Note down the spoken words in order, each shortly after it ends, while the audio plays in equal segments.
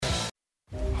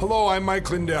Hello, I'm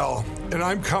Mike Lindell, and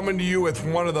I'm coming to you with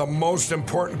one of the most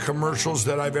important commercials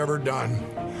that I've ever done.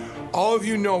 All of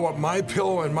you know what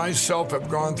MyPillow and myself have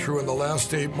gone through in the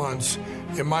last 8 months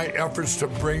in my efforts to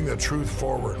bring the truth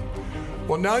forward.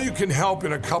 Well, now you can help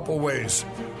in a couple ways.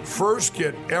 First,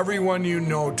 get everyone you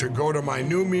know to go to my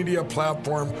new media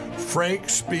platform,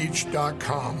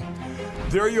 frankspeech.com.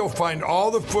 There you'll find all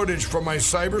the footage from my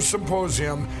cyber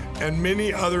symposium and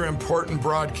many other important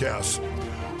broadcasts.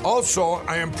 Also,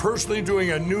 I am personally doing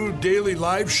a new daily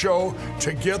live show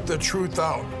to get the truth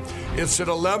out. It's at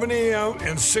 11 a.m.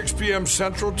 and 6 p.m.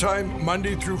 Central Time,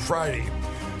 Monday through Friday.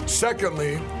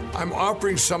 Secondly, I'm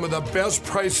offering some of the best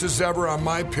prices ever on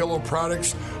MyPillow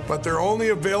products, but they're only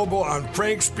available on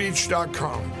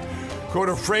frankspeech.com. Go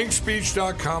to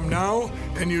frankspeech.com now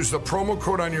and use the promo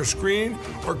code on your screen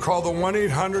or call the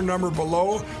 1-800 number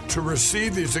below to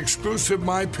receive these exclusive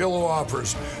MyPillow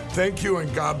offers. Thank you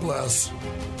and God bless.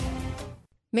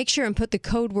 Make sure and put the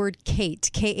code word KATE,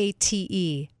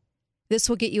 K-A-T-E. This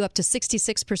will get you up to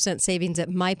 66% savings at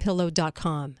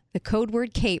MyPillow.com. The code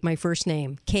word KATE, my first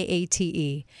name,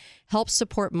 K-A-T-E. Help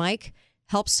support Mike,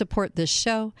 help support this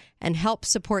show, and help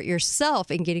support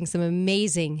yourself in getting some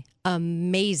amazing,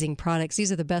 amazing products.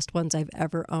 These are the best ones I've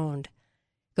ever owned.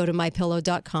 Go to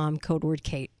MyPillow.com, code word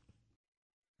KATE.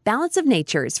 Balance of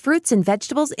Nature's fruits and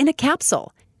vegetables in a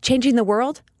capsule. Changing the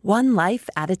world, one life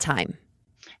at a time.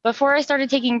 Before I started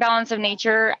taking Balance of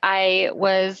Nature, I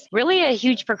was really a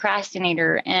huge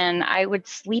procrastinator and I would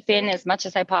sleep in as much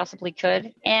as I possibly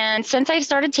could. And since I've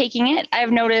started taking it, I've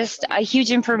noticed a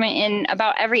huge improvement in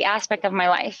about every aspect of my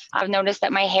life. I've noticed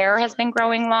that my hair has been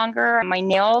growing longer. My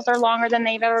nails are longer than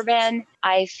they've ever been.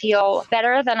 I feel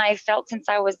better than I felt since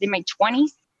I was in my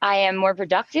 20s. I am more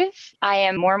productive. I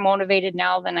am more motivated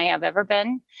now than I have ever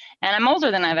been. And I'm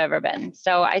older than I've ever been.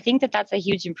 So I think that that's a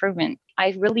huge improvement.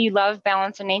 I really love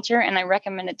Balance of Nature, and I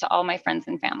recommend it to all my friends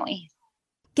and family.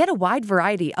 Get a wide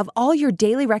variety of all your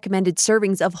daily recommended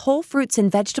servings of whole fruits and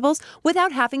vegetables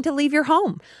without having to leave your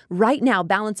home. Right now,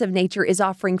 Balance of Nature is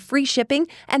offering free shipping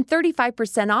and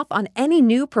 35% off on any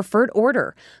new preferred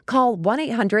order. Call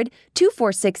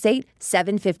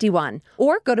 1-800-2468-751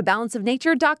 or go to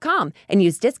balanceofnature.com and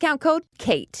use discount code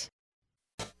KATE.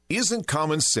 Isn't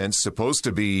common sense supposed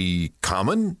to be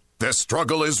common? The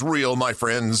struggle is real, my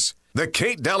friends. The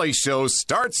Kate Dalley Show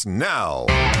starts now.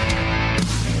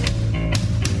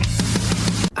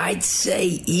 I'd say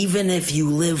even if you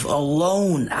live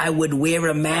alone, I would wear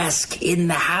a mask in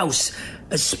the house,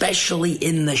 especially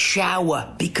in the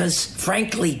shower, because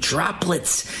frankly,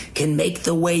 droplets can make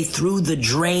their way through the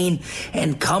drain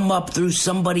and come up through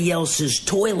somebody else's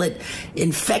toilet,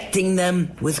 infecting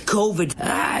them with COVID.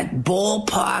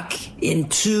 Ballpark, in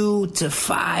 2 to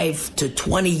 5 to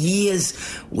 20 years,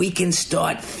 we can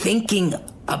start thinking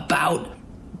about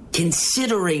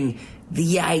considering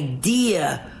the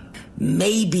idea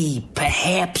maybe,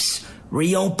 perhaps,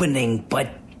 reopening, but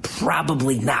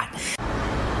probably not.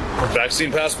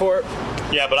 Vaccine passport?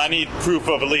 Yeah, but I need proof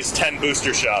of at least 10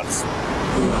 booster shots. 9,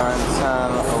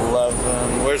 10,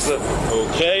 11. Where's the...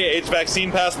 Okay, AIDS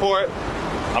vaccine passport.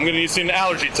 I'm going to need to see an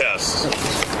allergy test.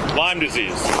 Lyme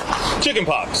disease.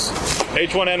 Chickenpox.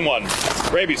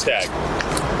 H1N1. Rabies tag.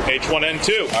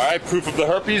 H1N2. All right, proof of the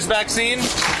herpes vaccine.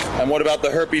 And what about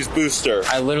the herpes booster?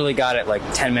 I literally got it like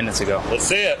 10 minutes ago. Let's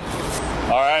see it.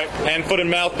 All right, hand, foot,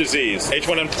 and mouth disease.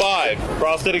 H1N5.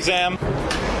 Prostate exam.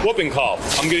 Whooping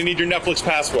cough. I'm going to need your Netflix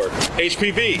password.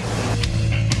 HPV.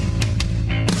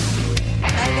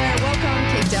 Hi there. Welcome,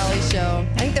 Kate Dalley Show.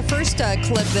 I think the first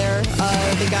clip there,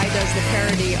 the guy does the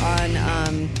parody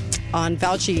on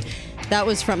Fauci. That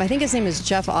was from, I think his name is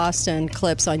Jeff Austin,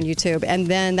 clips on YouTube. And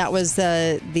then that was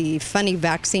the funny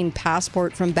vaccine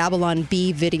passport from Babylon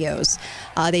Bee videos.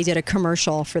 They did a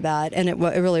commercial for that. And it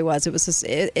really was. It was just,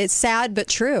 it's sad, but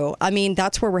true. I mean,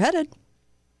 that's where we're headed.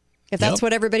 If that's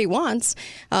what everybody wants.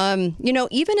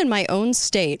 Even in my own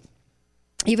state,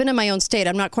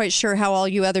 I'm not quite sure how all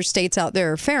you other states out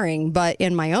there are faring, but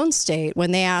in my own state,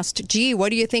 when they asked, gee, what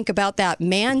do you think about that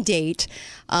mandate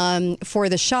for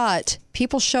the shot?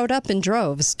 People showed up in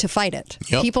droves to fight it.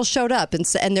 Yep. People showed up, and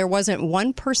there wasn't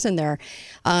one person there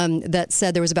that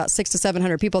said, there was about 600 to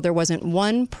 700 people. There wasn't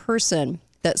one person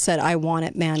that said, I want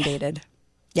it mandated.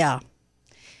 Yeah.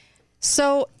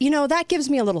 So, that gives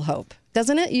me a little hope.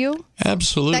 Doesn't it, you?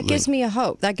 Absolutely. That gives me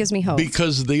hope.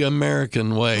 Because the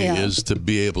American way is to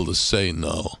be able to say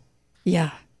no.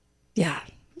 Yeah. Yeah.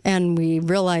 And we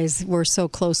realize we're so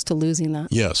close to losing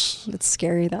that. Yes. It's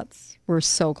scary. We're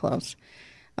so close.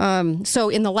 So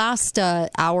in the last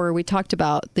hour, we talked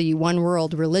about the One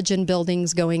World religion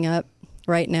buildings going up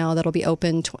right now. That'll be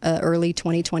open early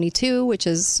 2022, which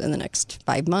is in the next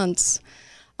 5 months.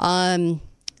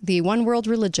 The one world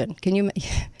religion.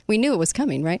 We knew it was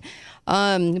coming, right?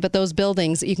 But those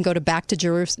buildings, you can go to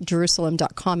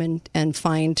backtojerusalem.com and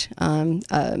find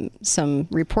some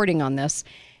reporting on this.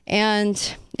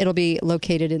 And it'll be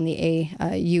located in the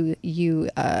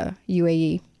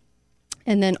UAE.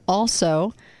 And then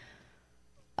also,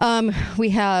 we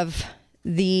have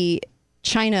the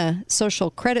China social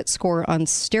credit score on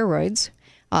steroids.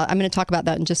 I'm going to talk about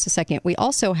that in just a second. We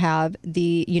also have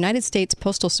the United States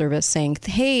Postal Service saying,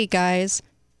 hey, guys,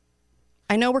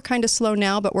 I know we're kind of slow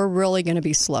now, but we're really going to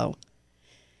be slow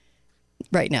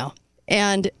right now.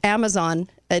 And Amazon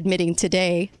admitting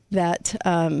today that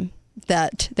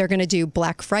that they're going to do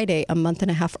Black Friday a month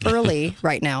and a half early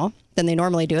right now than they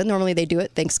normally do it. Normally they do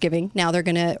it Thanksgiving. Now they're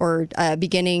going to, or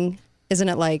beginning, isn't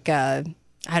it like, I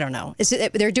don't know.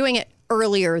 They're doing it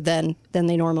earlier than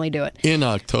they normally do it. In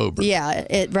October.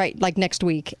 Yeah, right, like next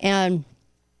week. And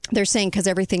they're saying because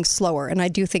everything's slower. And I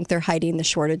do think they're hiding the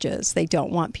shortages. They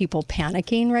don't want people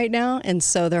panicking right now. And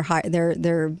so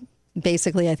they're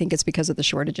basically, I think it's because of the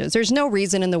shortages. There's no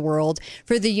reason in the world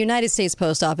for the United States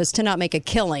Post Office to not make a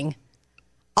killing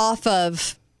off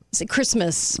of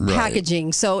Christmas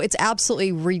packaging. So it's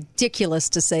absolutely ridiculous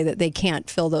to say that they can't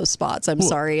fill those spots. I'm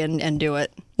sorry, and do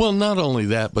it. Well, not only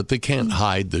that, but they can't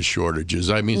hide the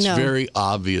shortages. I mean, it's very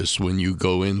obvious when you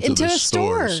go into the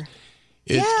stores. Store.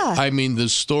 I mean, the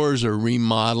stores are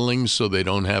remodeling so they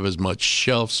don't have as much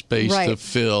shelf space to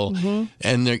fill.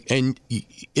 Mm-hmm. And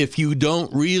if you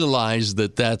don't realize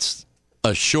that that's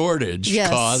a shortage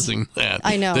causing that,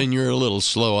 then you're a little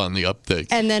slow on the uptake.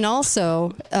 And then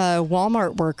also,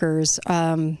 Walmart workers,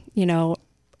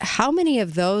 how many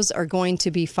of those are going to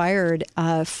be fired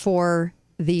for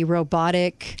the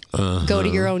robotic, go to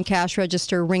your own cash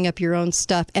register, ring up your own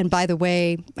stuff. And by the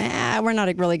way, we're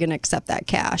not really going to accept that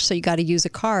cash. So you got to use a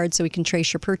card so we can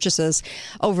trace your purchases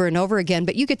over and over again.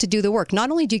 But you get to do the work. Not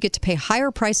only do you get to pay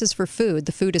higher prices for food,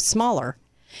 the food is smaller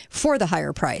for the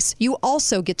higher price. You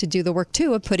also get to do the work,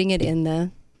 too, of putting it in the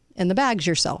bags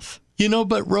yourself.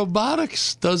 But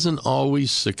robotics doesn't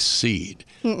always succeed.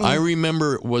 Mm-mm. I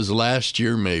remember it was last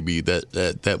year maybe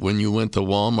that when you went to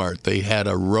Walmart, they had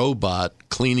a robot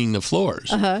cleaning the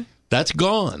floors. Uh-huh. That's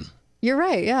gone. You're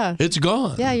right, yeah. It's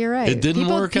gone. Yeah, you're right. It didn't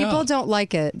work out. People don't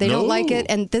like it. They don't like it.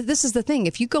 And this is the thing.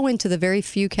 If you go into the very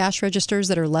few cash registers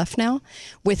that are left now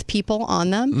with people on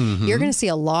them, you're going to see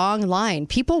a long line.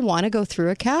 People want to go through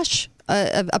a cash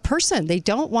a person. They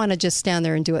don't want to just stand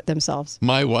there and do it themselves.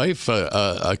 My wife,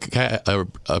 a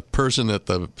person at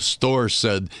the store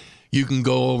said, you can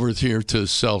go over here to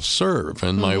self-serve.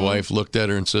 And my wife looked at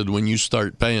her and said, when you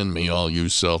start paying me, I'll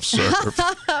use self-serve.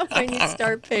 When you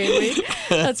start paying me.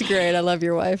 That's great. I love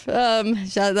your wife.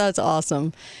 That's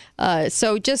awesome.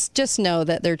 So just know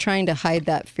that they're trying to hide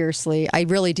that fiercely. I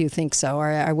really do think so, or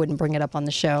I wouldn't bring it up on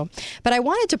the show. But I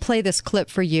wanted to play this clip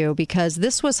for you because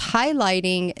this was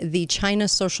highlighting the China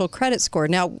social credit score.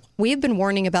 Now, we've been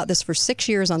warning about this for 6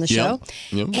 years on the show.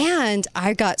 Yep. And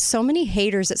I got so many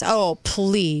haters that say, oh,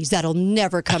 please, that'll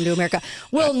never come to America.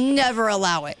 We'll never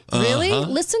allow it. Really?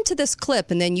 Listen to this clip,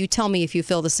 and then you tell me if you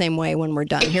feel the same way when we're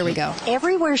done. Here we go.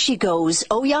 Everywhere she goes,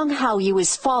 Ouyang Haoyu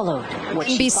is followed. What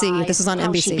NBC. This is on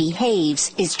NBC.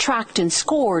 Behaves is tracked and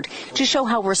scored to show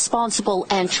how responsible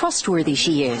and trustworthy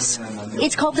she is.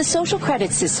 It's called the social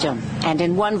credit system, and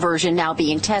in one version now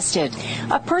being tested,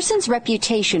 a person's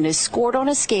reputation is scored on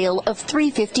a scale of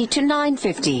 350 to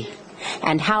 950.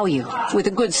 And Haoyu, with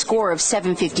a good score of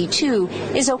 752,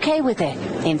 is okay with it.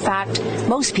 In fact,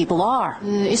 most people are.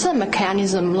 It's a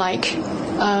mechanism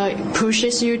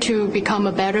pushes you to become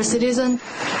a better citizen.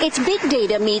 It's big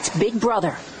data meets Big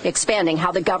Brother, expanding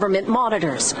how the government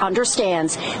monitors,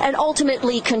 understands, and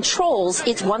ultimately controls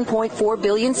its 1.4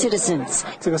 billion citizens.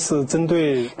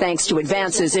 Thanks to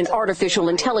advances in artificial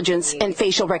intelligence and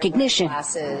facial recognition,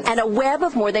 and a web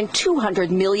of more than 200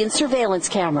 million surveillance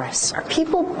cameras. Are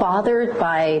people bothered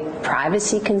by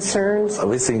privacy concerns?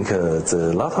 We think a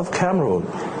lot of camera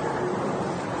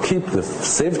keep the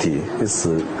safety is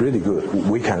really good.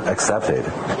 We can accept it.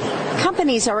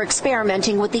 Companies are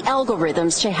experimenting with the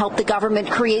algorithms to help the government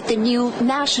create the new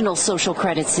national social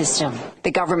credit system.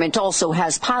 The government also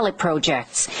has pilot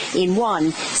projects. In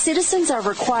one, citizens are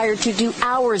required to do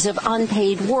hours of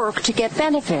unpaid work to get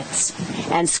benefits.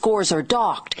 And scores are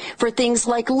docked for things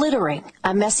like littering,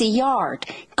 a messy yard,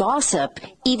 gossip,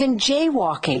 even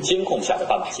jaywalking.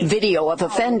 Video of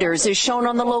offenders is shown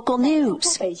on the local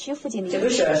news.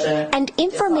 And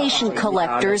information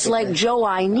collectors like Zhou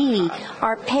Aini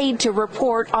are paid to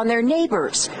report on their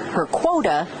neighbors. Her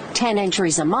quota, 10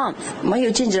 entries a month.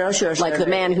 Like the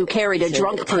man who carried a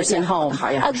drunk person home.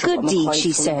 A good deed,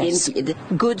 she says.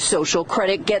 Good social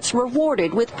credit gets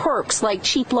rewarded with perks like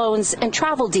cheap loans and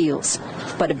travel deals.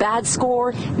 But a bad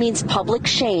score means public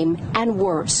shame and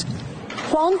worse.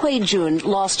 Huang Hui-jun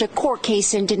lost a court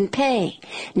case and didn't pay.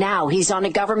 Now he's on a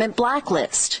government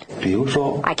blacklist.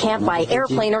 I can't buy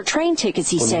airplane or train tickets,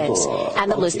 he says, and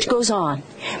the list goes on.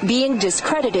 Being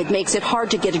discredited makes it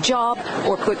hard to get a job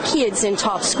or put kids in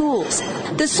top schools.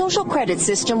 The social credit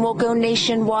system will go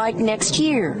nationwide next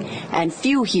year, and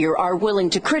few here are willing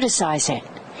to criticize it.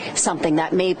 Something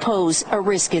that may pose a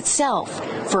risk itself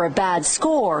for a bad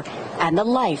score and the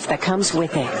life that comes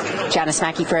with it. Janice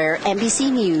Mackey-Frere,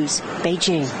 NBC News,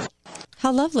 Beijing.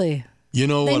 How lovely. You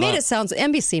know they what? made it sound.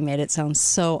 NBC made it sound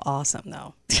so awesome,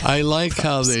 though. I like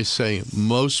how they say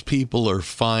most people are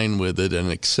fine with it and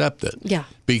accept it. Yeah.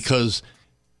 Because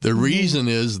the reason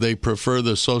is they prefer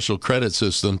the social credit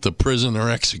system to prison or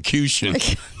execution.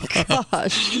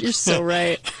 Gosh, you're so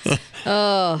right.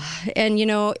 Oh, and you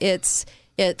know, it's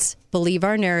believe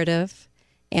our narrative.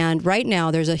 And right now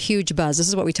there's a huge buzz. This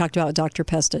is what we talked about with Dr.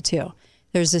 Pesta too.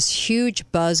 There's this huge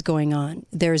buzz going on.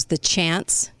 There's the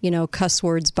chants, cuss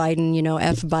words, Biden,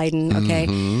 F Biden,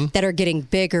 okay, that are getting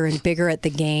bigger and bigger at the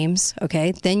games,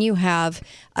 okay? Then you have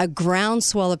a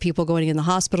groundswell of people going in the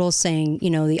hospital saying,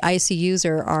 the ICUs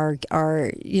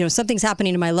are something's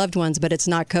happening to my loved ones, but it's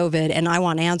not COVID, and I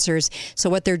want answers. So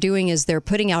what they're doing is they're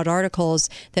putting out articles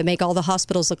that make all the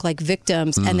hospitals look like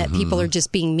victims and that people are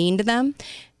just being mean to them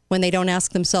when they don't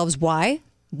ask themselves why.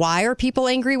 Why are people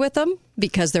angry with them?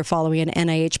 Because they're following an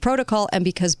NIH protocol and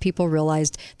because people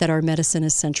realized that our medicine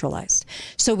is centralized.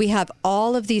 So we have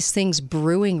all of these things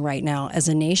brewing right now as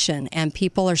a nation, and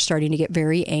people are starting to get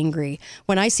very angry.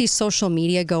 When I see social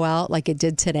media go out like it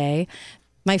did today,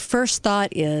 my first thought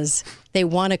is they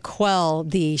want to quell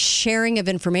the sharing of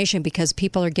information because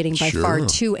people are getting by far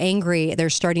too angry. They're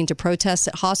starting to protest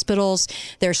at hospitals.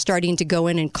 They're starting to go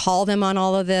in and call them on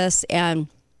all of this. And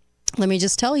let me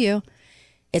just tell you,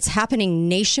 it's happening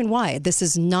nationwide. This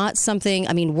is not something,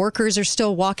 workers are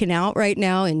still walking out right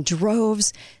now in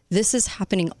droves. This is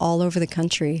happening all over the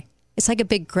country. It's like a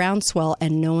big groundswell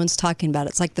and no one's talking about it.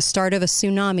 It's like the start of a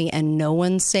tsunami and no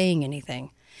one's saying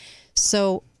anything.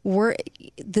 So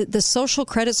the social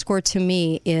credit score to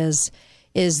me is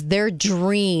their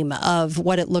dream of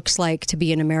what it looks like to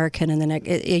be an American in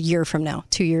a year from now,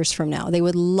 2 years from now. They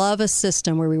would love a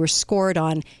system where we were scored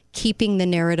on keeping the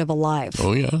narrative alive.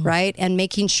 Oh, yeah. Right? And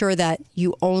making sure that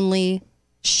you only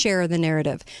share the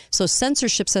narrative. So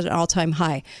censorship's at an all-time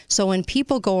high. So when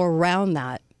people go around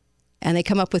that and they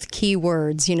come up with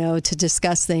keywords, to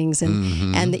discuss things,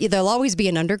 and there'll always be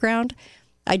an underground.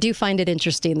 I do find it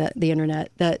interesting that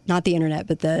not the internet,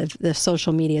 but the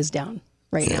social media is down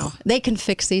right now. They can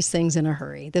fix these things in a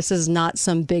hurry. This is not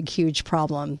some big, huge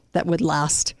problem that would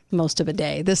last most of a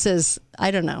day. This is,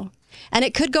 I don't know. And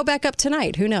it could go back up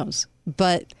tonight. Who knows?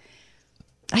 But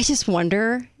I just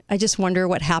wonder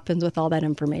what happens with all that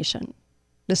information.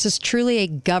 This is truly a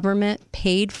government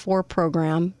paid for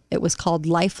program. It was called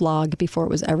LifeLog before it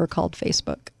was ever called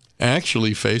Facebook.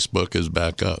 Actually, Facebook is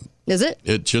back up. Is it?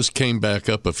 It just came back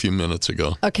up a few minutes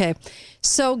ago. Okay.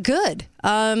 So good.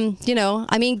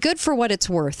 Good for what it's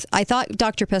worth. I thought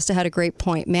Dr. Pesta had a great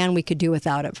point. Man, we could do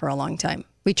without it for a long time.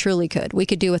 We truly could. We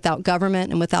could do without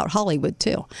government and without Hollywood,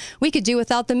 too. We could do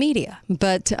without the media.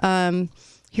 But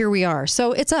here we are.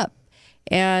 So it's up.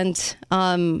 And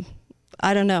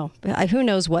I don't know. Who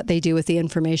knows what they do with the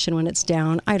information when it's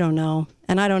down? I don't know.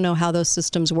 And I don't know how those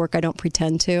systems work. I don't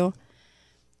pretend to.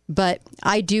 But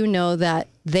I do know that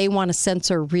they want to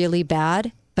censor really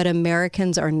bad, but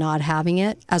Americans are not having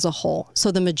it as a whole. So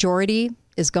the majority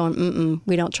is going,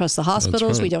 we don't trust the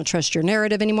hospitals. Right. We don't trust your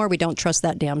narrative anymore. We don't trust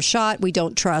that damn shot. We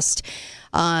don't trust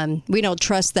that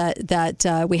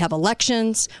we have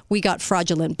elections. We got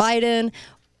fraudulent Biden.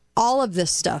 All of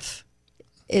this stuff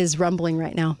is rumbling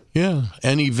right now. Yeah,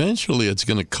 and eventually it's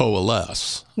going to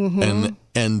coalesce, and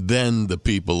then the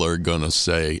people are going to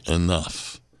say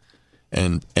enough.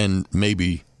 And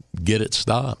maybe get it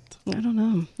stopped. I don't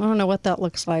know. I don't know what that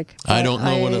looks like. I don't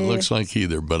know what it looks like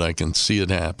either, but I can see it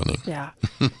happening. Yeah.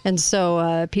 And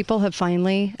so people have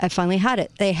finally had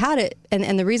it. They had it.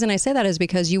 And the reason I say that is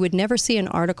because you would never see an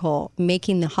article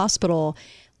making the hospital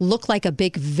look like a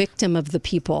big victim of the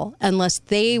people unless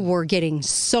they were getting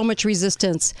so much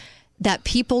resistance that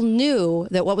people knew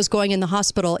that what was going in the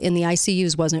hospital in the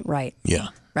ICUs wasn't right. Yeah.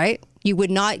 Right? You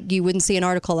wouldn't see an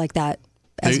article like that.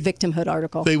 As a victimhood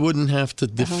article. They wouldn't have to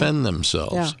defend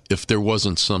themselves if there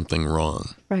wasn't something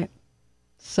wrong. Right.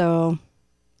 So,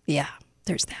 yeah,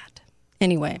 there's that.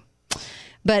 Anyway,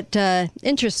 But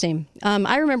interesting.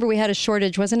 I remember we had a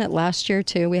shortage. Wasn't it last year,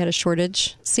 too? We had a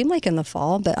shortage. Seemed like in the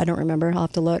fall, but I don't remember. I'll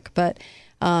have to look. But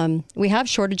we have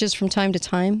shortages from time to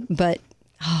time. But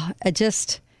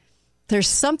there's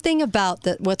something about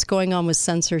what's going on with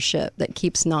censorship that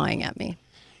keeps gnawing at me.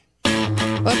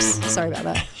 Whoops. Sorry about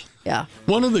that. Yeah.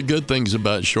 One of the good things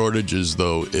about shortages,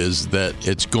 though, is that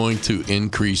it's going to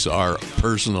increase our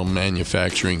personal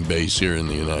manufacturing base here in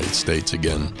the United States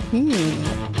again.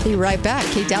 Be right back.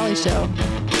 Kate Dalley Show.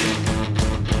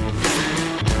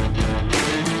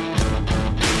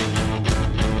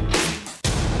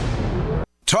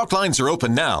 Talk lines are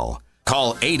open now.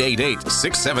 Call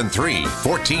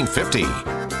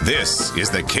 888-673-1450. This is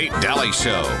the Kate Dalley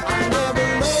Show.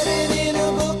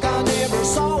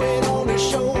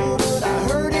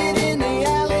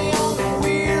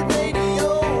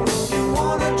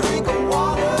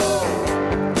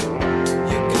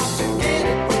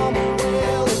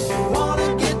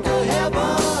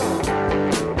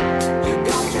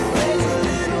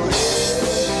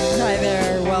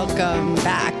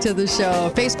 To the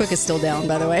show. Facebook is still down,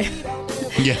 by the way.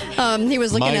 Yeah. He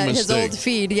was looking at mistake. his old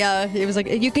feed. Yeah. He was like,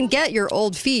 you can get your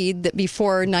old feed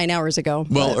before 9 hours ago.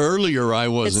 Well, earlier I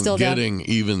wasn't getting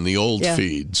even the old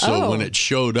feed. So when it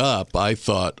showed up, I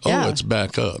thought, it's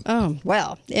back up. Oh,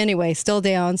 well. Anyway, still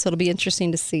down. So it'll be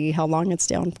interesting to see how long it's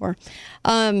down for.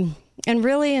 And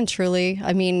really and truly,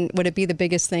 I mean, would it be the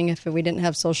biggest thing if we didn't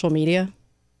have social media?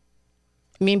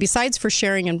 I mean, besides for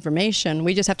sharing information,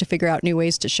 we just have to figure out new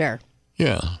ways to share.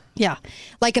 Yeah. Yeah.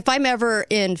 Like if I'm ever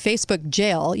in Facebook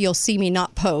jail, you'll see me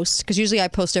not post, because usually I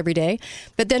post every day,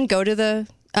 but then go to the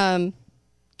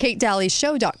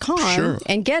KateDalleyShow.com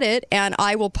and get it, and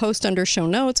I will post under show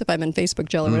notes if I'm in Facebook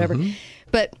jail or whatever.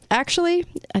 But actually,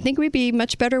 I think we'd be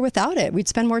much better without it. We'd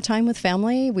spend more time with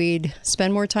family. We'd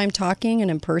spend more time talking and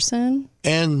in person.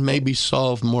 And maybe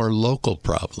solve more local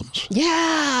problems.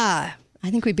 Yeah.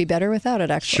 I think we'd be better without it,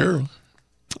 actually.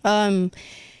 Sure.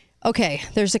 Okay,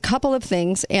 there's a couple of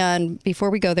things, and before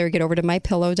we go there, get over to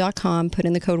mypillow.com, put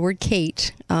in the code word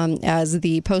Kate. As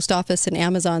the post office and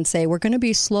Amazon say, we're going to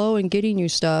be slow in getting you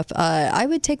stuff. I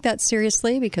would take that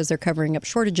seriously because they're covering up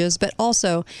shortages, but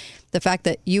also the fact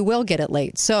that you will get it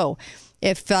late. So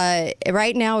if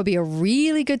right now would be a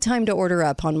really good time to order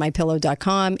up on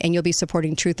mypillow.com, and you'll be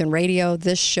supporting Truth in Radio,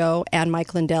 this show, and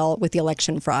Mike Lindell with the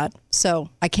election fraud.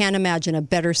 So I can't imagine a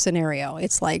better scenario.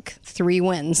 It's like 3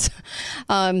 wins.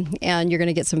 And you're going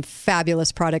to get some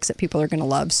fabulous products that people are going to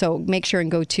love. So make sure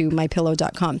and go to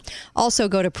mypillow.com. Also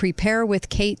go to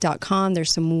preparewithkate.com.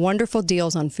 There's some wonderful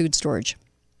deals on food storage.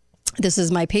 This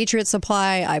is my Patriot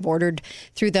Supply. I've ordered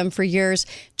through them for years.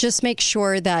 Just make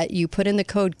sure that you put in the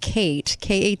code KATE,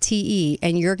 K-A-T-E,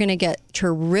 and you're going to get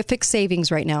terrific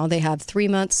savings right now. They have 3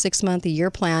 months, 6 month, a year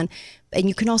plan. And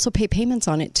you can also pay payments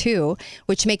on it too,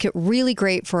 which make it really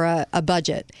great for a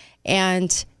budget.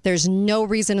 And there's no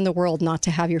reason in the world not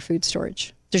to have your food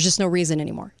storage. There's just no reason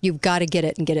anymore. You've got to get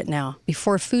it and get it now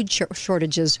before food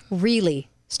shortages really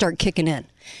start kicking in.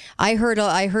 I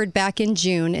heard back in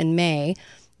June and May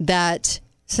that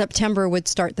September would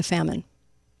start the famine.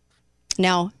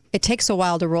 Now, it takes a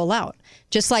while to roll out.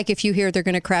 Just like if you hear they're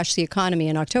going to crash the economy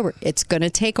in October, it's going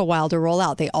to take a while to roll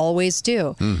out. They always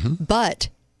do. But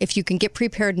if you can get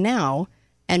prepared now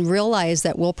and realize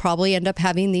that we'll probably end up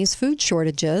having these food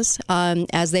shortages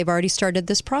as they've already started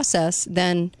this process,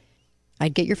 then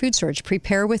I'd get your food storage.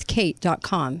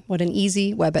 Preparewithkate.com. What an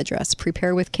easy web address.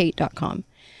 Preparewithkate.com.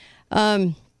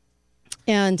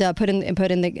 And put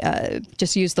in the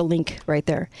just use the link right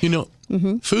there. You know,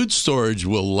 food storage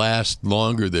will last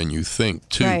longer than you think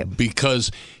too, because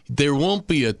there won't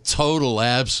be a total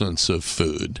absence of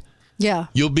food. Yeah,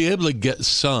 you'll be able to get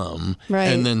some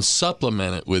and then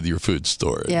supplement it with your food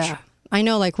storage. Yeah, I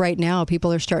know. Like right now,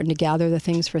 people are starting to gather the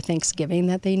things for Thanksgiving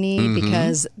that they need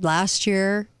because last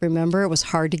year, remember, it was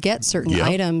hard to get certain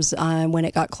items when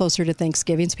it got closer to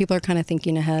Thanksgiving. So people are kind of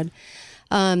thinking ahead.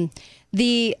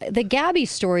 The Gabby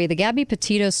story, the Gabby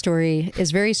Petito story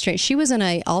is very strange. She was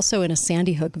also in a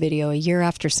Sandy Hook video a year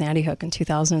after Sandy Hook in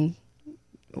 2000.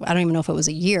 I don't even know if it was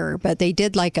a year, but they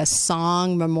did like a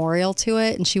song memorial to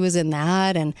it, and she was in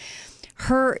that. And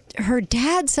her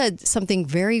dad said something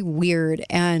very weird.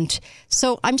 And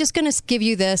so I'm just going to give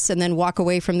you this and then walk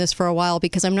away from this for a while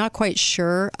because I'm not quite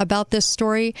sure about this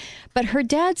story. But her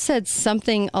dad said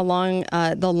something along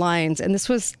the lines, and this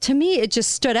was, to me, it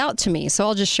just stood out to me. So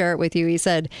I'll just share it with you. He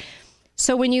said,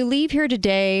 "So when you leave here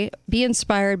today, be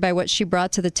inspired by what she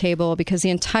brought to the table because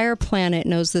the entire planet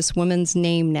knows this woman's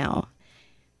name now.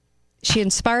 She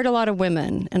inspired a lot of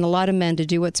women and a lot of men to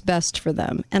do what's best for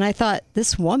them." And I thought,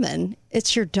 this woman,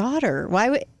 it's your daughter.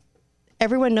 Why would...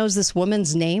 everyone knows this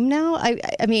woman's name now.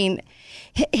 I mean,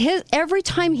 every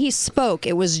time he spoke,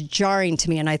 it was jarring to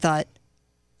me. And I thought,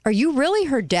 are you really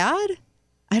her dad?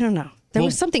 I don't know. There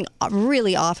was something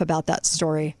really off about that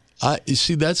story. You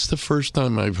see, that's the first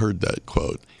time I've heard that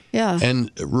quote. Yeah.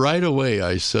 And right away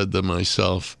I said to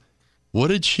myself, what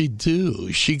did she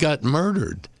do? She got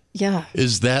murdered. Yeah.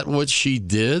 Is that what she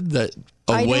did that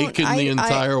awakened the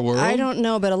entire world? I don't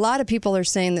know, but a lot of people are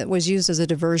saying that was used as a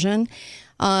diversion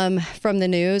from the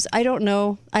news. I don't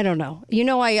know. You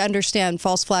know, I understand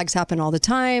false flags happen all the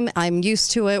time. I'm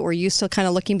used to it. We're used to kind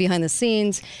of looking behind the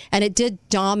scenes. And it did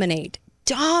dominate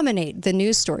the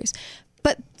news stories.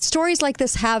 But stories like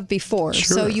this have before.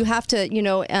 Sure. So you have to, you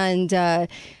know, and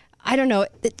I don't know,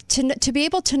 to be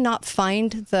able to not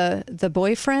find the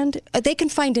boyfriend, they can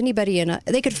find anybody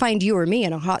they could find you or me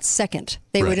in a hot second.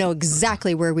 They would know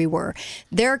exactly where we were.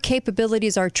 Their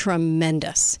capabilities are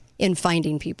tremendous in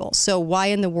finding people. So why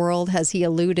in the world has he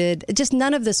eluded? Just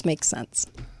none of this makes sense.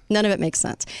 None of it makes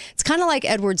sense. It's kind of like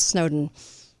Edward Snowden.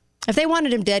 If they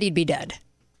wanted him dead, he'd be dead.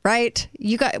 Right?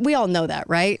 We all know that,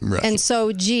 right? And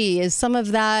so, is some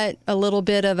of that a little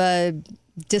bit of a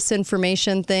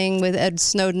disinformation thing with Ed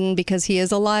Snowden because he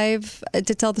is alive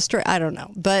to tell the story? I don't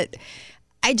know. But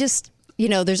I just, you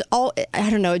know, I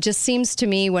don't know. It just seems to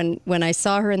me when I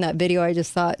saw her in that video, I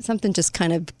just thought something just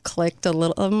kind of clicked a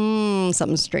little,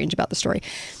 something strange about the story.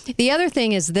 The other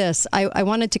thing is this. I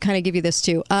wanted to kind of give you this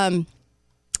too.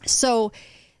 So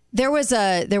there was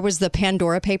the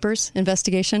Pandora Papers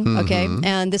investigation, okay?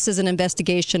 And this is an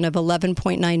investigation of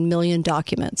 11.9 million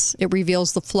documents. It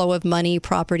reveals the flow of money,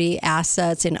 property,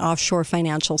 assets in offshore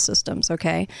financial systems,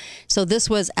 okay? So this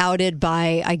was outed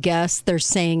by, I guess, they're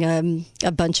saying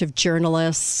a bunch of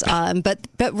journalists,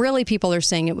 but really people are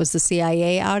saying it was the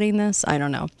CIA outing this. I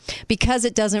don't know. Because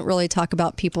it doesn't really talk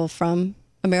about people from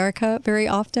America very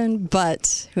often,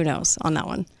 but who knows on that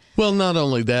one. Well, not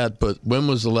only that, but when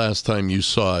was the last time you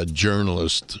saw a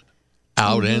journalist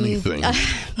out anything?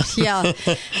 Yeah.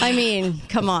 I mean,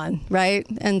 come on, right?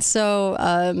 And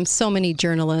so so many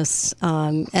journalists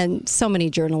and so many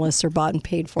journalists are bought and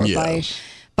paid for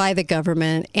by the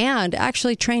government and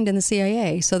actually trained in the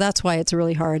CIA. So that's why it's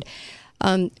really hard.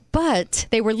 But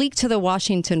they were leaked to the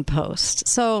Washington Post.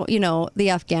 So, you know, the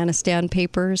Afghanistan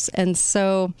papers. And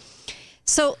so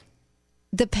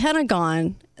the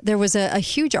Pentagon, there was a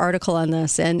huge article on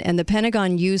this, and the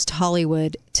Pentagon used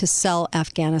Hollywood to sell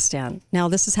Afghanistan. Now,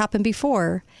 this has happened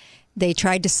before. They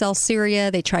tried to sell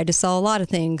Syria. They tried to sell a lot of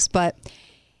things, but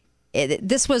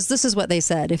this is what they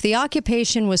said. If the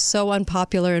occupation was so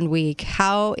unpopular and weak,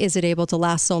 how is it able to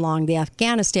last so long? The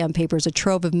Afghanistan papers, a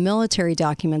trove of military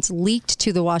documents leaked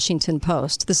to the Washington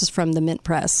Post. This is from the Mint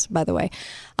Press, by the way.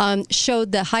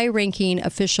 Showed that high-ranking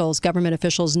officials, government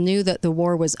officials, knew that the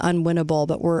war was unwinnable,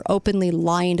 but were openly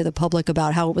lying to the public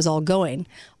about how it was all going,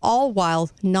 all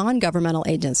while non-governmental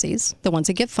agencies, the ones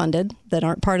that get funded, that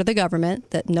aren't part of the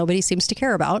government, that nobody seems to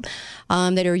care about,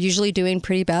 that are usually doing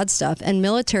pretty bad stuff, and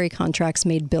military contracts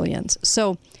made billions.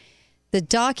 So the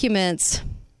documents,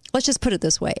 let's just put it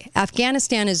this way.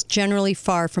 Afghanistan is generally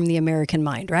far from the American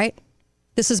mind, right?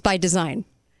 This is by design.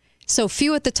 So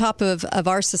few at the top of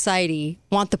our society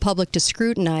want the public to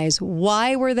scrutinize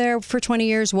why we're there for 20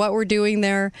 years, what we're doing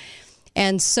there.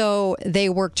 And so they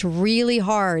worked really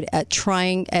hard at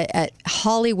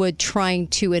Hollywood trying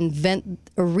to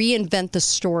reinvent the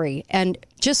story. And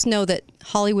just know that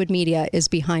Hollywood media is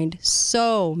behind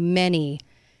so many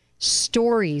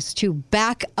stories to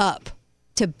back up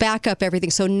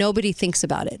everything. So nobody thinks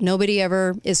about it. Nobody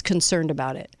ever is concerned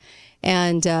about it.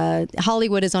 And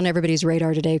Hollywood is on everybody's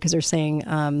radar today because they're saying,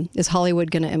 is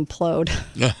Hollywood going to implode?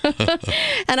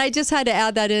 And I just had to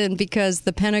add that in because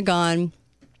the Pentagon,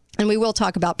 and we will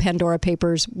talk about Pandora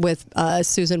Papers with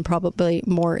Susan probably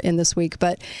more in this week,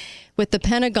 but with the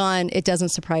Pentagon, it doesn't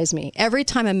surprise me. Every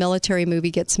time a military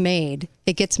movie gets made,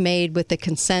 it gets made with the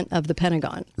consent of the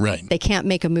Pentagon. Right. They can't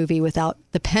make a movie without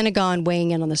the Pentagon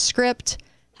weighing in on the script,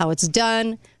 how it's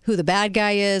done, who the bad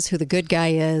guy is, who the good guy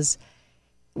is.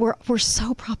 We're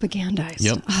so propagandized.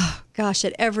 Yep. Oh, gosh,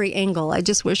 at every angle. I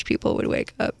just wish people would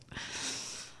wake up.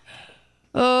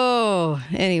 Oh,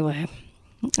 anyway.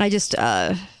 I just,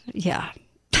 yeah.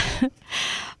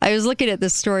 I was looking at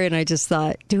this story and I just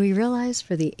thought, do we realize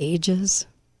for the ages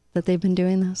that they've been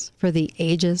doing this? For the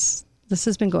ages? This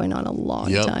has been going on a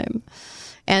long time.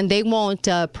 And they won't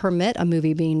permit a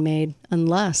movie being made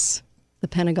unless the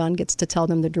Pentagon gets to tell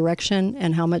them the direction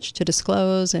and how much to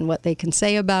disclose and what they can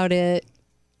say about it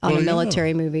on a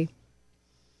military movie.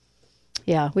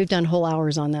 Yeah, we've done whole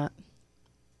hours on that.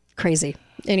 Crazy.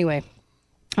 Anyway,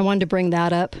 I wanted to bring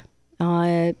that up.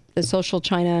 The social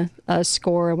China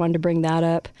score, I wanted to bring that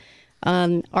up.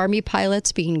 Army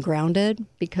pilots being grounded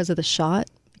because of the shot,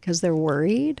 because they're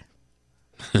worried.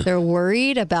 They're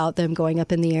worried about them going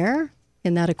up in the air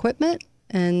in that equipment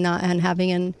and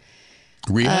having an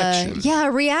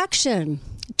reaction. Reaction.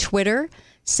 Twitter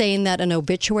saying that an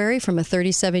obituary from a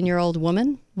 37-year-old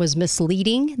woman was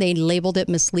misleading. They labeled it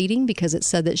misleading because it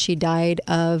said that she died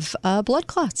of blood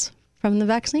clots from the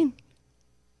vaccine.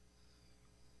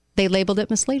 They labeled it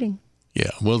misleading.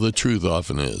 Yeah, well, the truth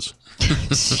often is.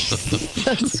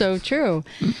 That's so true.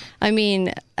 I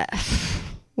mean,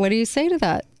 what do you say to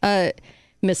that?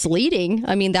 Misleading.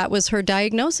 I mean, that was her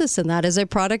diagnosis, and that is a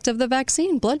product of the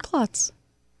vaccine, blood clots.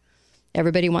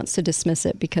 Everybody wants to dismiss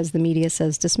it because the media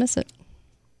says dismiss it.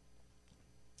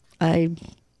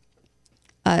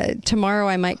 Tomorrow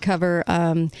I might cover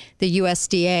the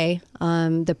USDA,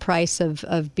 the price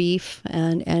of beef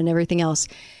and everything else.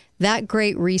 That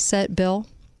Great Reset bill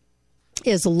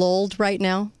is lulled right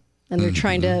now, and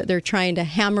they're trying to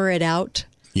hammer it out.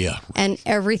 Yeah. And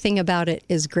everything about it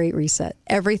is Great Reset.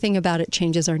 Everything about it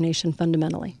changes our nation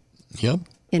fundamentally. Yep.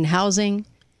 In housing,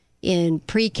 in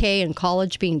pre-K and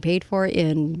college being paid for,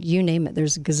 in you name it.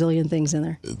 There's a gazillion things in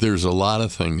there. There's a lot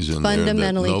of things in there that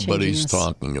nobody's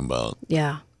talking about.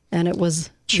 Yeah. And it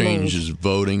was changes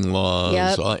voting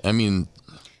laws. Yep. I mean,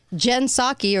 Jen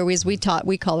Psaki, or as we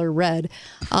call her Red,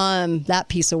 that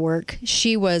piece of work,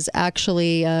 she was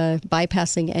actually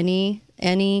bypassing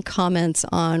any comments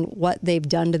on what they've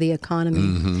done to the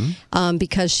economy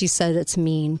because she said it's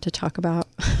mean to talk about.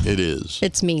 It is.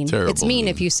 It's mean. Terrible it's mean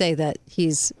if you say that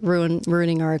he's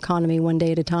ruining our economy one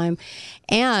day at a time.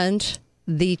 And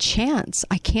the chants.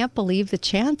 I can't believe the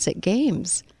chants at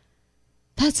games.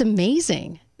 That's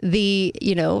amazing. The,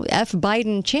 F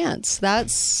Biden chants.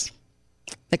 That's...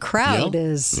 The crowd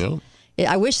is... Yep.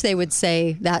 I wish they would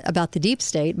say that about the deep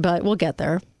state, but we'll get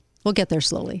there. We'll get there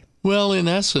slowly. Well, in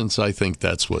essence, I think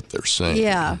that's what they're saying.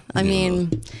 Yeah. I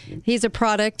mean, he's a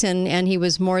product, and he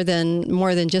was more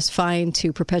than just fine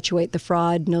to perpetuate the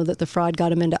fraud, know that the fraud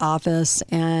got him into office,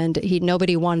 and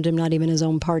nobody wanted him, not even his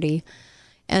own party.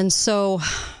 And so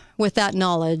with that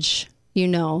knowledge...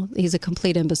 he's a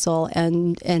complete imbecile,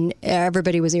 and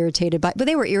everybody was irritated but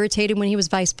they were irritated when he was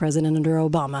vice president under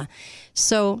Obama.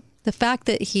 So the fact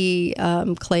that he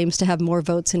claims to have more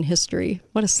votes in history,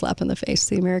 what a slap in the face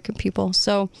to the American people.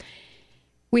 So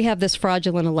we have this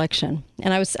fraudulent election.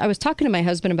 And I was talking to my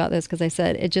husband about this because I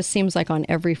said, it just seems like on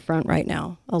every front right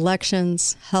now,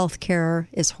 elections, healthcare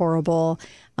is horrible.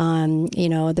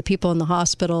 The people in the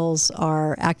hospitals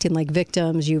are acting like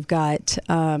victims. You've got,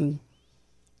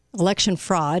 election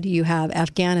fraud, you have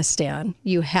Afghanistan,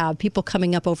 you have people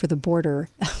coming up over the border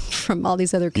from all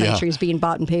these other countries being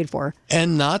bought and paid for.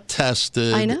 And not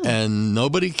tested. I know. And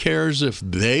nobody cares if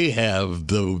they have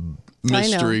the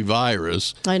mystery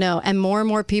virus. I know. And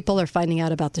more people are finding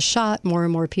out about the shot. More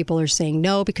and more people are saying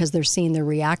no because they're seeing the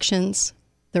reactions.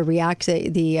 The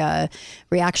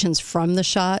reactions from the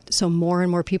shot. So more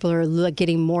and more people are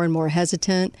getting more and more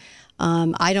hesitant.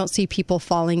 I don't see people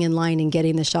falling in line and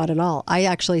getting the shot at all. I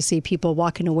actually see people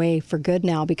walking away for good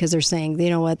now because they're saying,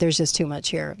 you know what, there's just too much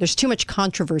here. There's too much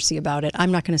controversy about it.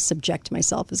 I'm not going to subject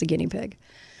myself as a guinea pig,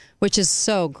 which is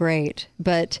so great.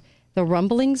 But the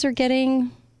rumblings are getting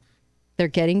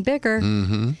bigger.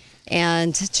 Mm-hmm.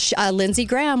 And Lindsey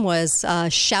Graham was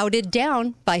shouted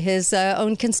down by his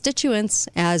own constituents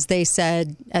as they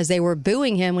were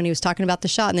booing him when he was talking about the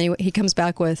shot. And then he comes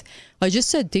back with, I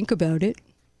just said, think about it.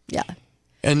 Yeah.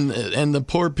 And the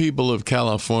poor people of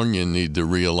California need to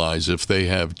realize if they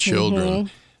have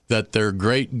children that their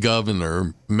great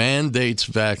governor mandates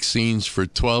vaccines for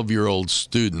 12-year-old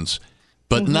students,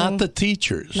 but not the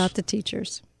teachers. Not the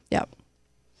teachers. Yep.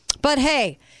 But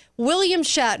hey, William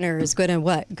Shatner is going to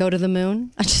what? Go to the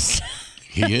moon?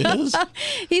 He is?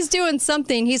 He's doing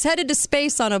something. He's headed to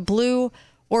space on a Blue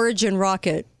Origin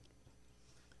rocket.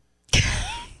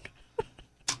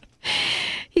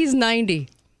 He's 90.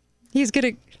 He's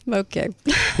going to, okay.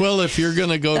 Well, if you're going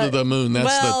to go to the moon,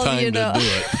 that's the time to do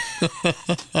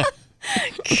it.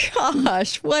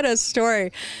 Gosh, what a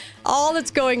story. All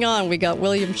that's going on. We got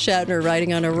William Shatner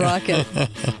riding on a rocket.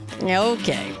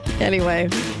 Okay. Anyway,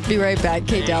 be right back.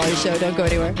 Kate Dalley Show. Don't go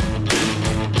anywhere.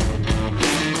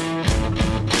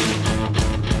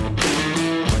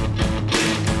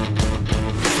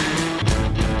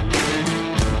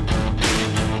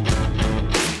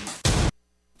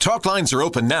 Talk lines are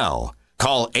open now.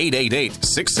 Call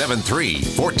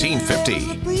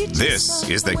 888-673-1450. This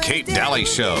is the Kate Dalley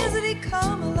Show.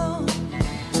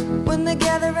 When they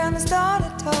gathered around and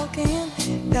started talking,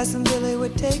 Cousin Billy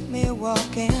would take me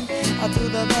walking. Out through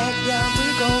the backyard we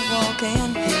go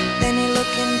walking. Then he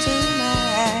looked into my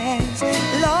eyes.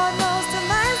 Lord knows to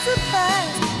my surprise,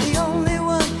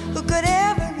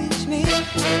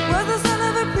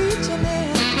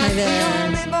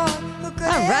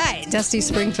 Dusty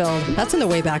Springfield. That's in the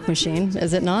Wayback Machine,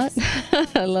 is it not?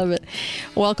 I love it.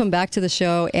 Welcome back to the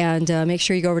show, and make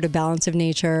sure you go over to Balance of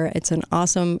Nature. It's an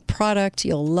awesome product.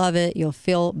 You'll love it. You'll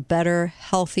feel better,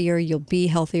 healthier. You'll be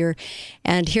healthier.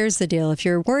 And here's the deal. If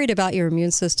you're worried about your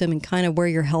immune system and kind of where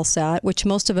your health's at, which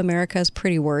most of America is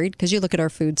pretty worried, because you look at our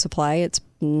food supply, it's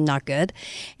not good.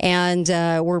 And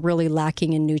we're really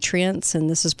lacking in nutrients. And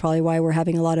this is probably why we're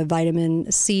having a lot of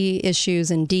vitamin C issues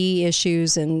and D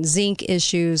issues and zinc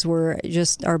issues.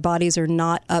 Our bodies are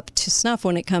not up to snuff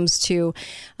when it comes to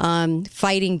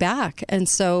fighting back. And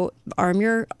so arm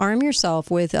yourself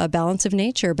with Balance of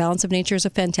Nature. Balance of Nature is a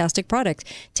fantastic product.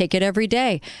 Take it every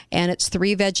day. And it's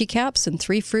 3 veggie caps and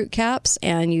 3 fruit caps.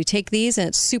 And you take these, and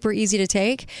it's super easy to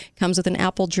take. Comes with an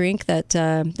apple drink that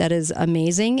is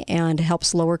amazing and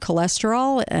helps lower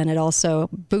cholesterol, and it also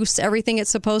boosts everything it's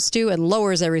supposed to and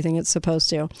lowers everything it's supposed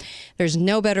to. There's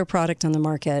no better product on the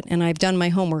market, and I've done my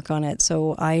homework on it,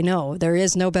 so I know there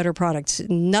is no better product.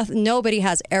 Nobody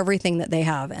has everything that they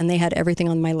have, and they had everything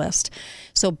on my list.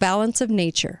 So Balance of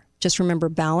Nature. Just remember,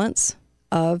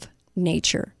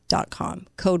 balanceofnature.com.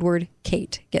 Code word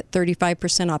Kate. Get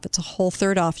 35% off. It's a whole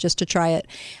third off just to try it.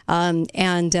 And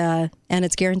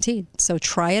it's guaranteed. So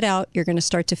try it out. You're going to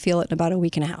start to feel it in about a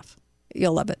week and a half.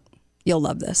 You'll love it. You'll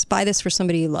love this. Buy this for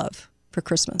somebody you love for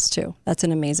Christmas, too. That's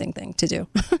an amazing thing to do.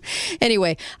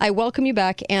 Anyway, I welcome you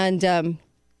back. And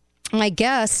my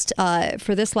guest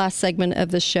for this last segment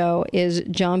of the show is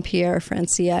Jean-Pierre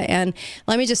Francia. And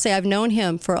let me just say, I've known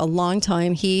him for a long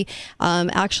time. He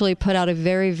actually put out a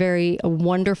very, very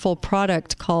wonderful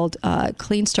product called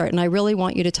Clean Start. And I really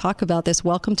want you to talk about this.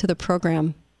 Welcome to the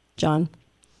program, John.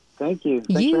 Thank you.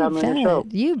 Thanks for having me on the show.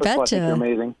 You betcha. You're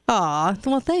amazing. Aw,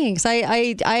 well, thanks.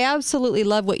 I absolutely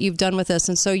love what you've done with this.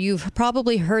 And so you've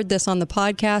probably heard this on the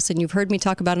podcast, and you've heard me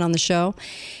talk about it on the show.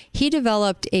 He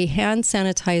developed a hand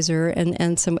sanitizer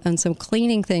and some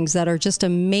cleaning things that are just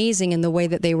amazing in the way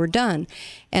that they were done.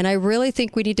 And I really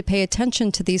think we need to pay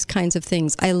attention to these kinds of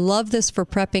things. I love this for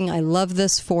prepping. I love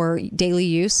this for daily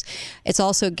use. It's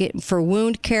also for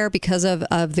wound care because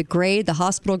of the grade, the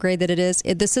hospital grade that it is.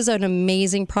 This is an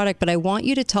amazing product, but I want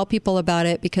you to tell people about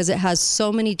it because it has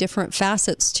so many different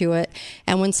facets to it.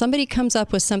 And when somebody comes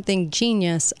up with something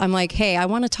genius, I'm like, hey, I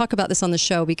want to talk about this on the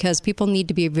show because people need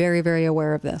to be very, very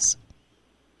aware of this.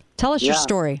 Tell us your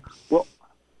story. Well,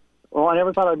 I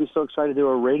never thought I'd be so excited to do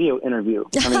a radio interview.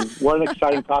 I mean, what an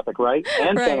exciting topic, right?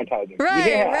 And sanitizer.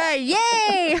 Right.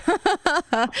 Yay!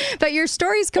 But your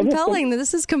story's compelling.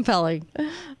 This is compelling.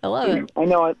 I love it. I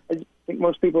know. I think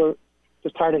most people are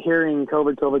just tired of hearing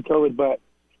COVID, but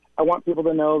I want people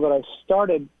to know that I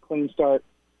started Clean Start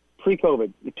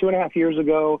pre-COVID. 2.5 years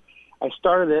ago, I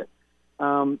started it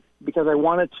because I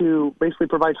wanted to basically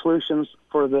provide solutions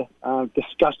for the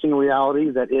disgusting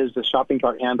reality that is the shopping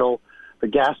cart handle, the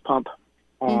gas pump,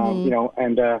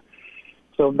 and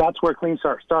so that's where Clean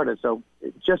Start started. So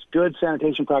just good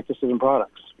sanitation practices and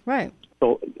products. Right.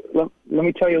 So let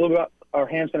me tell you a little bit about our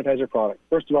hand sanitizer product.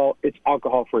 First of all, it's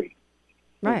alcohol-free.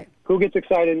 Right. Who gets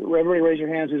excited? Everybody raise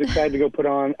your hands who's excited to go put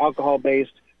on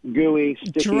alcohol-based, gooey,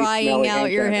 sticky, drying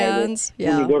out your hands.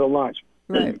 When you go to lunch.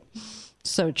 Right.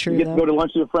 So true. You get to go to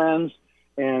lunch with your friends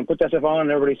and put that stuff on,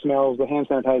 and everybody smells the hand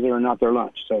sanitizer and not their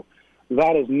lunch. So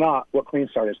that is not what Clean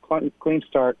Start is. Clean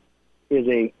Start is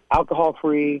a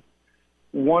alcohol-free,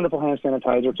 wonderful hand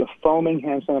sanitizer. It's a foaming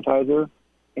hand sanitizer.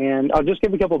 And I'll just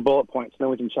give you a couple of bullet points, and then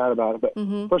we can chat about it. But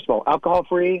first of all,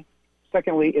 alcohol-free.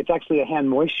 Secondly, it's actually a hand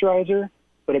moisturizer,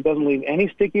 but it doesn't leave any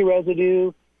sticky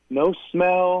residue, no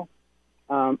smell.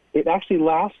 It actually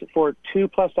lasts for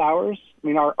 2+ hours. I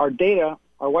mean, our data,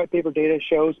 our white paper data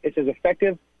shows it's as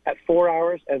effective at 4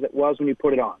 hours as it was when you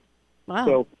put it on. Wow.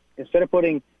 So instead of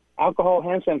putting alcohol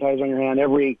hand sanitizer on your hand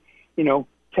every, 10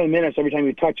 minutes every time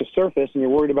you touch a surface and you're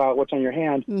worried about what's on your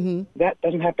hand, that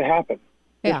doesn't have to happen.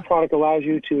 Yeah. This product allows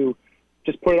you to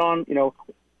just put it on,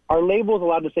 our label is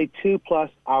allowed to say 2+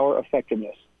 hour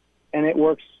effectiveness, and it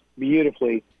works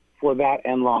beautifully for that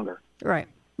and longer. Right.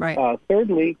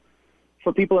 Thirdly,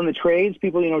 for people in the trades,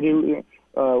 people, do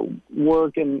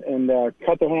work and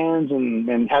cut their hands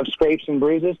and have scrapes and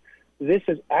bruises, this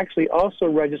is actually also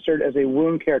registered as a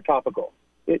wound care topical.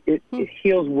 It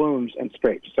heals wounds and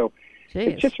scrapes. So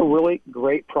it's just a really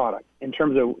great product in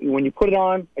terms of when you put it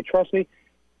on, trust me,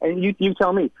 and you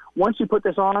tell me, once you put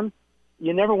this on,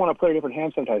 you never want to put a different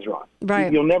hand sanitizer on.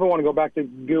 Right. You'll never want to go back to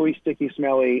gooey, sticky,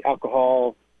 smelly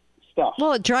alcohol stuff.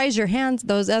 Well, it dries your hands.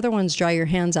 Those other ones dry your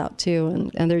hands out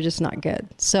too, and they're just not good.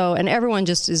 So, and everyone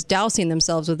just is dousing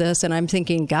themselves with this, and I'm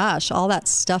thinking, gosh, all that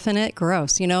stuff in it,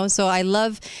 gross, So I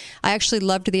actually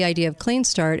loved the idea of Clean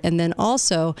Start, and then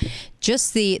also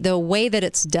just the way that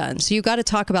it's done. So you got to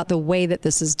talk about the way that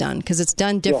this is done, because it's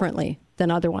done differently than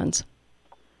other ones.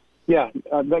 Yeah,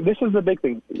 this is the big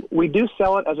thing. We do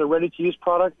sell it as a ready-to-use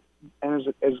product, and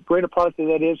as great a product as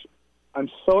that is, I'm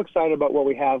so excited about what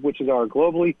we have, which is our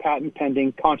globally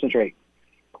patent-pending concentrate.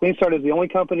 Clean Start is the only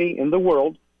company in the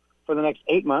world for the next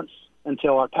 8 months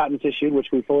until our patent's issued, which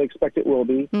we fully expect it will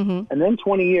be, and then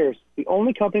 20 years, the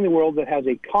only company in the world that has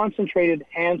a concentrated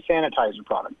hand sanitizer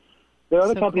product. There are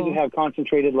other companies that have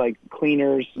concentrated, like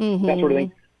cleaners, that sort of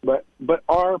thing, but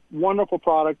our wonderful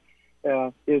product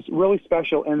is really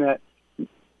special in that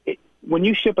when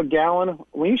you ship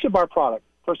our product,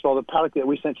 first of all, the product that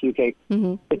we sent to you, Kate,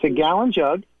 it's a gallon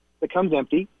jug that comes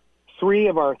empty, 3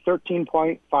 of our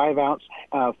 13.5-ounce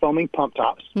foaming pump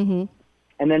tops, and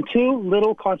then 2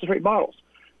 little concentrate bottles.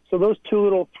 So those 2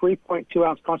 little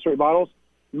 3.2-ounce concentrate bottles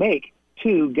make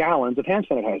 2 gallons of hand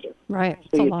sanitizer. Right.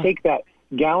 So you take that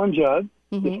gallon jug,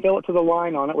 you fill it to the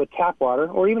line on it with tap water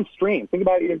or even stream. Think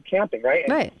about it, you're camping, right?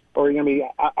 Right. Or you're going to be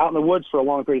out in the woods for a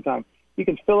long period of time. You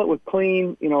can fill it with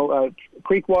clean,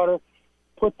 creek water,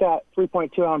 put that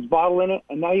 3.2-ounce bottle in it,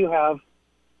 and now you have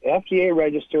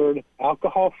FDA-registered,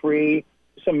 alcohol-free,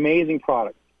 this amazing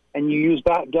product. And you use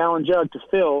that gallon jug to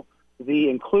fill the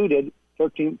included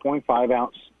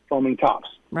 13.5-ounce foaming tops.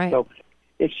 Right. So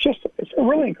it's a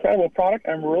really incredible product.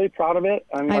 I'm really proud of it.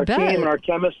 I mean, our team and our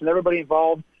chemists and everybody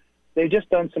involved, they've just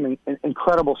done some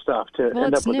incredible stuff to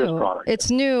end up with this product. It's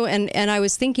new, and I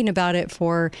was thinking about it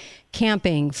for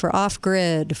camping, for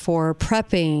off-grid, for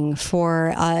prepping,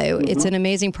 for it's an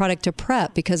amazing product to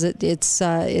prep because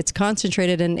it's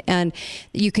concentrated and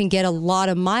you can get a lot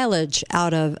of mileage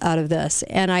out of this.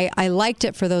 And I liked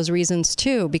it for those reasons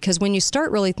too, because when you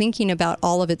start really thinking about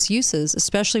all of its uses,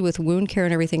 especially with wound care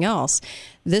and everything else,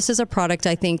 this is a product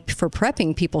I think for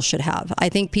prepping people should have. I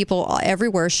think people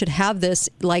everywhere should have this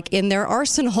like in their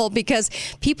arsenal because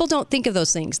people don't think of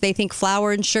those things. They think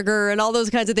flour and sugar and all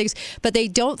those kinds of things, but they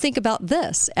don't think about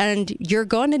this. And you're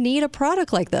going to need a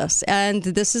product like this. And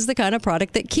this is the kind of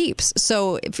product that keeps.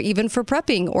 So even for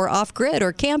prepping or off-grid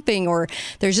or camping, or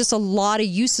there's just a lot of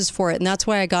uses for it. And that's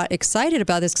why I got excited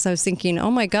about this because I was thinking,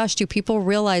 oh my gosh, do people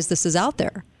realize this is out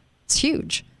there? It's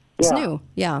huge. It's new.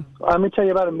 Yeah. Let me tell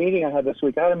you about a meeting I had this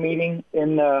week. I had a meeting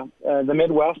in the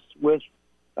Midwest with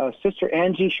Sister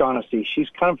Angie Shaughnessy. She's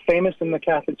kind of famous in the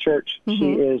Catholic Church.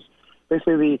 She is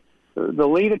basically the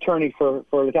lead attorney for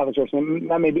the Catholic Church.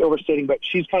 And that may be overstating, but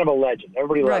she's kind of a legend.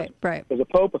 Everybody loves her. Right. There's a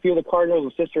Pope, a few of the cardinals,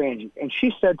 and Sister Angie. And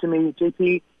she said to me,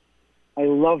 JP, I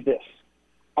love this.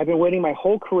 I've been waiting my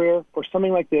whole career for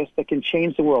something like this that can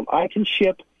change the world. I can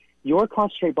ship your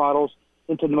concentrate bottles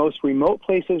into the most remote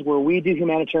places where we do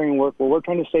humanitarian work, where we're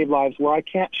trying to save lives, where I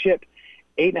can't ship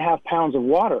 8.5 pounds of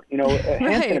water, hand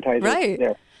sanitizer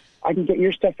there. I can get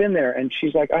your stuff in there. And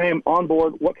she's like, I am on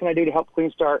board. What can I do to help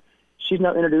Clean Start? She's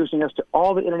now introducing us to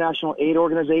all the international aid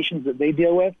organizations that they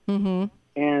deal with. And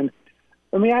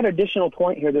let me add an additional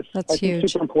point here that's I think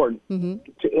super important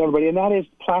to everybody, and that is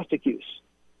plastic use.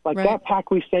 Like that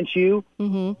pack we sent you,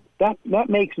 that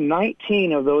makes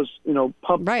 19 of those,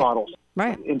 pump bottles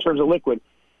in terms of liquid.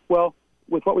 Well,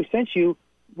 with what we sent you,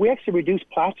 we actually reduced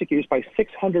plastic use by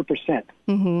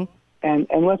 600%. And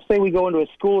let's say we go into a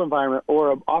school environment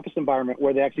or an office environment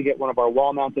where they actually get one of our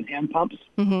wall-mounted hand pumps.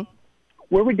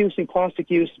 We're reducing plastic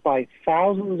use by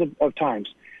thousands of times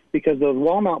because those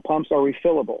wall-mount pumps are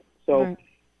refillable. So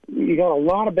you got a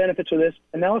lot of benefits with this.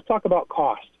 And now let's talk about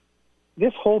cost.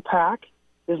 This whole pack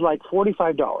is like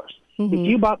 $45. If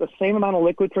you bought the same amount of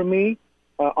liquid from me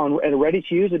at ready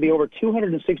to use, it'd be over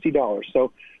 $260.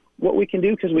 So what we can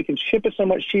do, because we can ship it so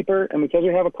much cheaper and because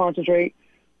we have a concentrate,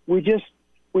 we've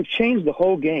changed the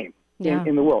whole game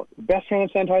in the world. Best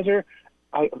hand sanitizer,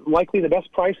 likely the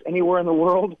best price anywhere in the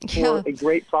world for a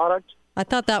great product. I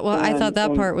thought that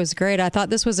part was great. I thought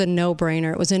this was a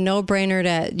no-brainer. It was a no-brainer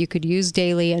that you could use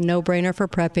daily, a no-brainer for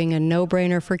prepping, a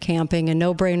no-brainer for camping, a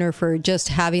no-brainer for just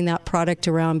having that product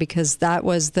around because that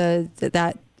was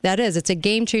it's a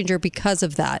game changer because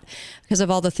of that, because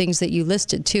of all the things that you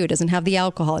listed too. It doesn't have the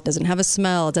alcohol, it doesn't have a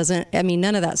smell,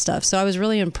 none of that stuff. So I was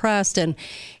really impressed and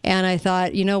I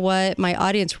thought, you know what, my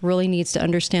audience really needs to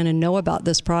understand and know about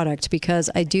this product because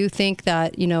I do think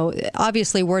that,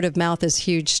 obviously word of mouth is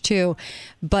huge too,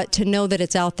 but to know that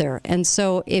it's out there. And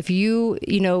so if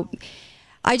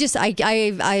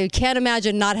I can't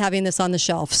imagine not having this on the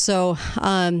shelf. So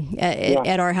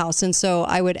at our house. And so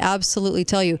I would absolutely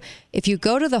tell you, if you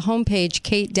go to the homepage,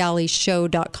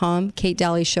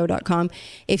 katedalleyshow.com,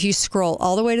 if you scroll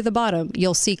all the way to the bottom,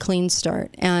 you'll see Clean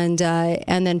Start, and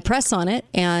then press on it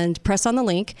and press on the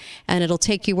link, and it'll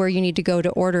take you where you need to go to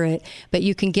order it. But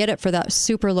you can get it for that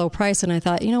super low price. And I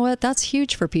thought, you know what, that's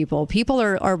huge for people. People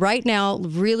are right now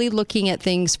really looking at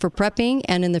things for prepping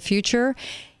and in the future.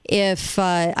 If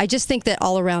I just think that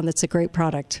all around, that's a great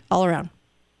product. All around,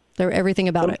 everything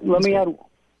about it. Let me add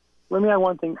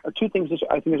one thing, or two things that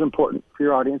I think is important for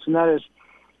your audience, and that is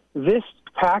this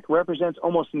pack represents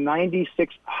almost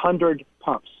 9,600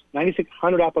 pumps,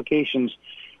 9,600 applications.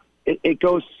 It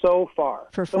goes so far,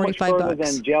 for $45, so much further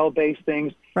than gel-based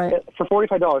things. Right. For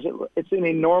 $45, it's an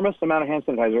enormous amount of hand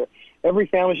sanitizer. Every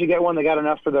family should get one. They got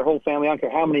enough for their whole family. I don't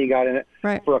care how many you got in it,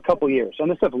 for a couple years, and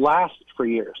this stuff lasts for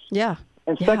years. Yeah.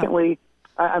 And secondly,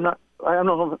 I don't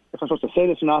know if I'm supposed to say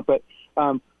this or not, but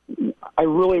I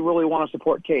really, really want to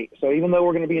support Kate. So even though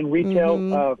we're going to be in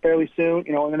retail fairly soon,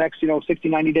 in the next 60,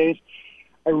 90 days,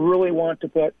 I really want to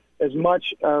put as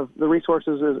much of the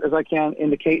resources as I can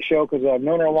in the Kate show, because I've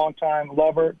known her a long time,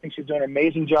 love her, think she's doing an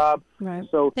amazing job. Right.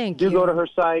 So Thank you. Go to her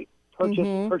site,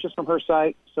 purchase from her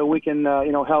site, so we can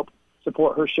help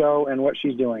support her show and what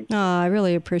she's doing. Oh, I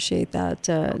really appreciate that,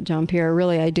 John Pierre.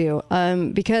 Really, I do.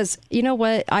 Because you know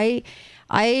what, I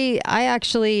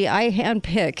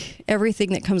handpick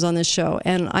everything that comes on this show,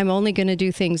 and I'm only going to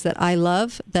do things that I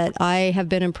love, that I have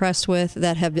been impressed with,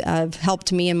 that have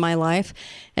helped me in my life.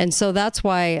 And so that's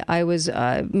why I was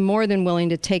more than willing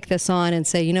to take this on and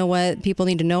say, you know what, people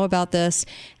need to know about this.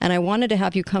 And I wanted to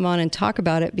have you come on and talk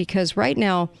about it, because right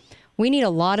now, we need a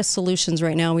lot of solutions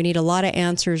right now. We need a lot of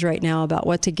answers right now about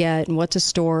what to get and what to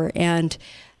store. And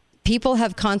people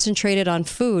have concentrated on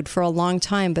food for a long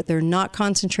time, but they're not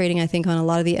concentrating, I think, on a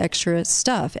lot of the extra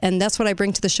stuff. And that's what I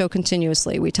bring to the show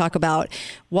continuously. We talk about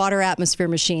water atmosphere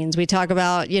machines. We talk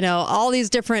about, all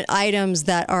these different items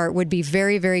that would be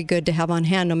very, very good to have on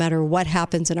hand no matter what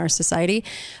happens in our society.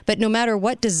 But no matter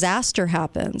what disaster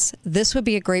happens, this would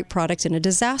be a great product in a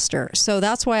disaster. So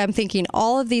that's why I'm thinking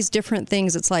all of these different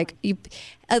things. It's like, you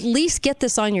at least get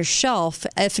this on your shelf.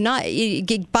 If not, you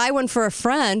buy one for a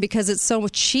friend, because it's so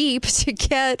cheap to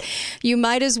get. You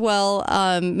might as well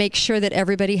make sure that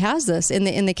everybody has this.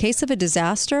 In the case of a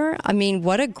disaster, I mean,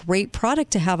 what a great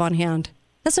product to have on hand.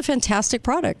 That's a fantastic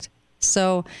product.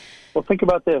 So, well, think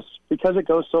about this. Because it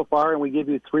goes so far, and we give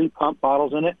you 3 pump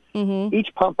bottles in it.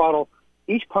 Each pump bottle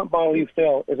you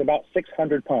fill is about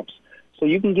 600 pumps. So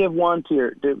you can give one to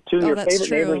your favorite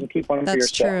neighbors and keep one for yourself.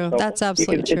 That's true. So that's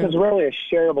absolutely true. It's really a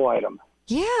shareable item.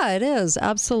 Yeah, it is.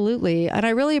 Absolutely. And I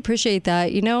really appreciate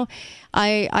that.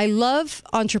 I love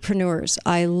entrepreneurs.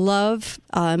 I love,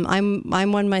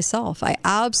 I'm one myself. I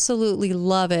absolutely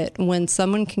love it when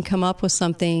someone can come up with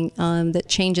something that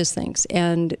changes things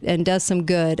and does some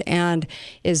good and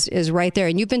is right there.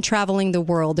 And you've been traveling the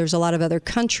world. There's a lot of other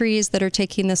countries that are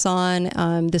taking this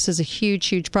on. This is a huge,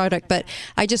 huge product. But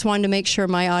I just wanted to make sure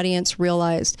my audience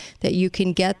realized that you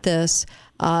can get this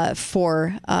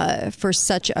for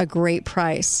such a great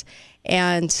price.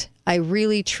 And I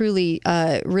really, truly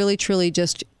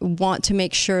just want to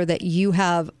make sure that you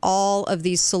have all of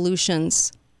these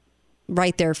solutions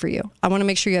right there for you. I want to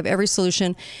make sure you have every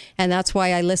solution. And that's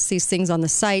why I list these things on the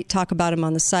site, talk about them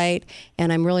on the site.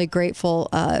 And I'm really grateful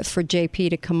for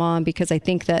JP to come on, because I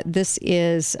think that this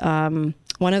is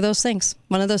one of those things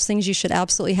you should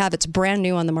absolutely have. It's brand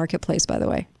new on the marketplace, by the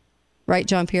way. Right,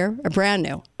 John Pierre? Brand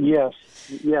new. Yes.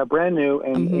 Yeah, brand new.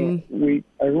 And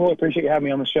I really appreciate you having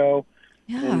me on the show.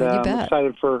 Yeah, and you I'm bet.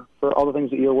 excited for all the things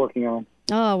that you're working on.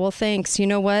 Oh, well, thanks. You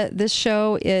know what? This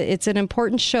show, it's an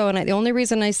important show. And the only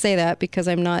reason I say that, because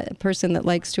I'm not a person that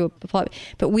likes to applaud,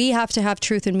 but we have to have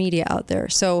truth in media out there.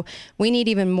 So we need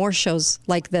even more shows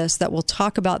like this that will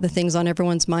talk about the things on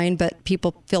everyone's mind, but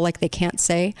people feel like they can't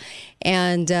say.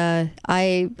 And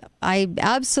I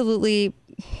absolutely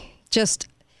just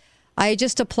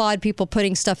applaud people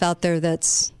putting stuff out there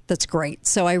that's great.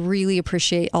 So I really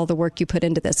appreciate all the work you put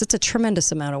into this. It's a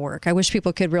tremendous amount of work. I wish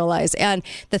people could realize. And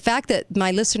the fact that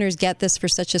my listeners get this for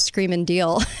such a screaming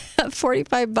deal,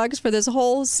 $45 for this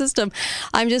whole system,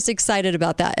 I'm just excited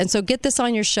about that. And so get this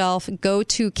on your shelf. Go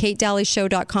to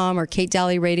katedalleyshow.com or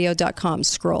katedalleyradio.com.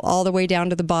 Scroll all the way down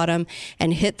to the bottom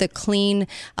and hit the clean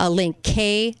link,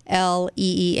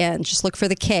 KLEEN. Just look for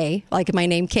the K, like my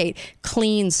name, Kate.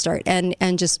 Clean Start. And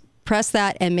just press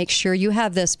that and make sure you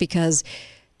have this, because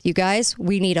you guys,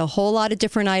 we need a whole lot of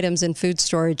different items in food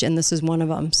storage, and this is one of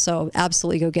them. So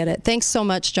absolutely go get it. Thanks so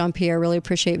much, John Pierre. Really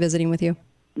appreciate visiting with you.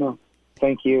 No,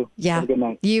 Thank you. Yeah. Have a good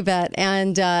night. You bet.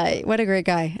 And what a great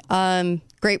guy.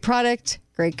 Great product,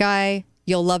 great guy.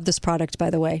 You'll love this product,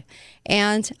 by the way.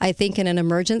 And I think in an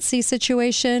emergency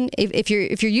situation, if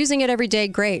you're using it every day,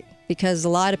 great, because a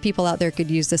lot of people out there could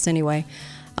use this anyway.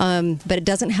 But it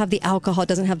doesn't have the alcohol,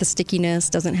 doesn't have the stickiness,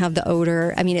 doesn't have the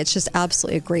odor. I mean, it's just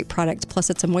absolutely a great product. Plus,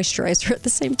 it's a moisturizer at the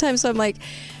same time. So I'm like,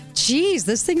 geez,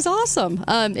 this thing's awesome.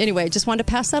 Anyway, just wanted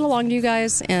to pass that along to you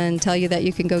guys and tell you that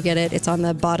you can go get it. It's on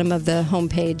the bottom of the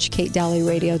homepage,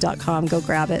 katedalleyradio.com. Go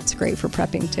grab it. It's great for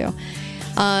prepping, too.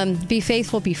 Be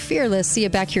faithful, be fearless. See you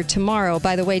back here tomorrow.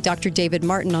 By the way, Dr. David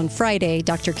Martin on Friday,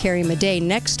 Dr. Carrie Madej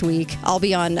next week. I'll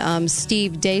be on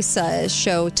Steve Desa's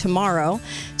show tomorrow.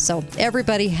 So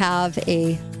everybody have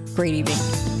a great evening.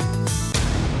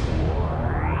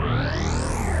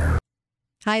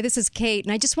 Hi, this is Kate,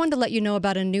 and I just wanted to let you know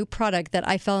about a new product that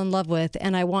I fell in love with,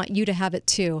 and I want you to have it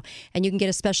too. And you can get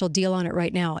a special deal on it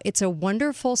right now. It's a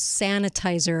wonderful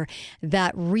sanitizer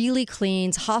that really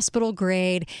cleans, hospital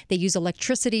grade. They use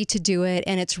electricity to do it,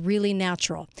 and it's really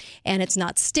natural. And it's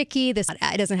not sticky. It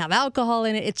doesn't have alcohol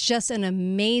in it. It's just an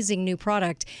amazing new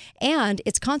product, and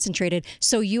it's concentrated,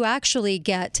 so you actually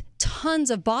get tons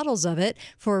of bottles of it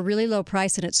for a really low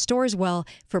price, and it stores well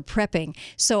for prepping.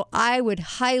 So I would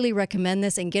highly recommend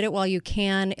this and get it while you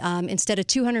can. Instead of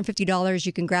 $250,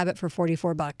 you can grab it for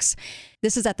 $44.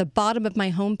 This is at the bottom of my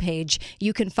homepage.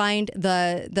 You can find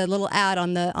the little ad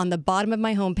on the bottom of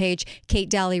my homepage,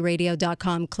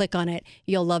 katedalleyradio.com. Click on it.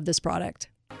 You'll love this product.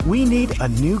 We need a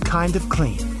new kind of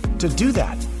clean. To do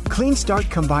that, Clean Start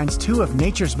combines two of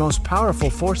nature's most powerful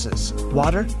forces,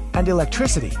 water and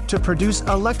electricity, to produce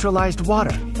electrolyzed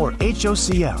water, or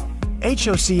HOCl.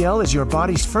 HOCl is your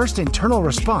body's first internal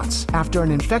response after an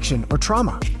infection or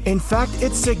trauma. In fact,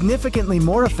 it's significantly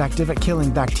more effective at killing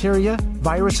bacteria,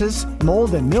 viruses,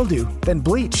 mold, and mildew than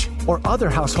bleach or other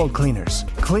household cleaners.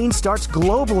 Clean Start's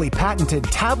globally patented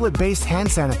tablet-based hand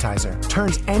sanitizer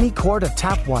turns any quart of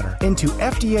tap water into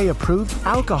FDA-approved,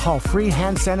 alcohol-free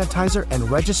hand sanitizer and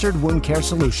registered wound care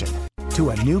solution to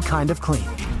a new kind of clean.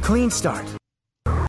 Clean Start.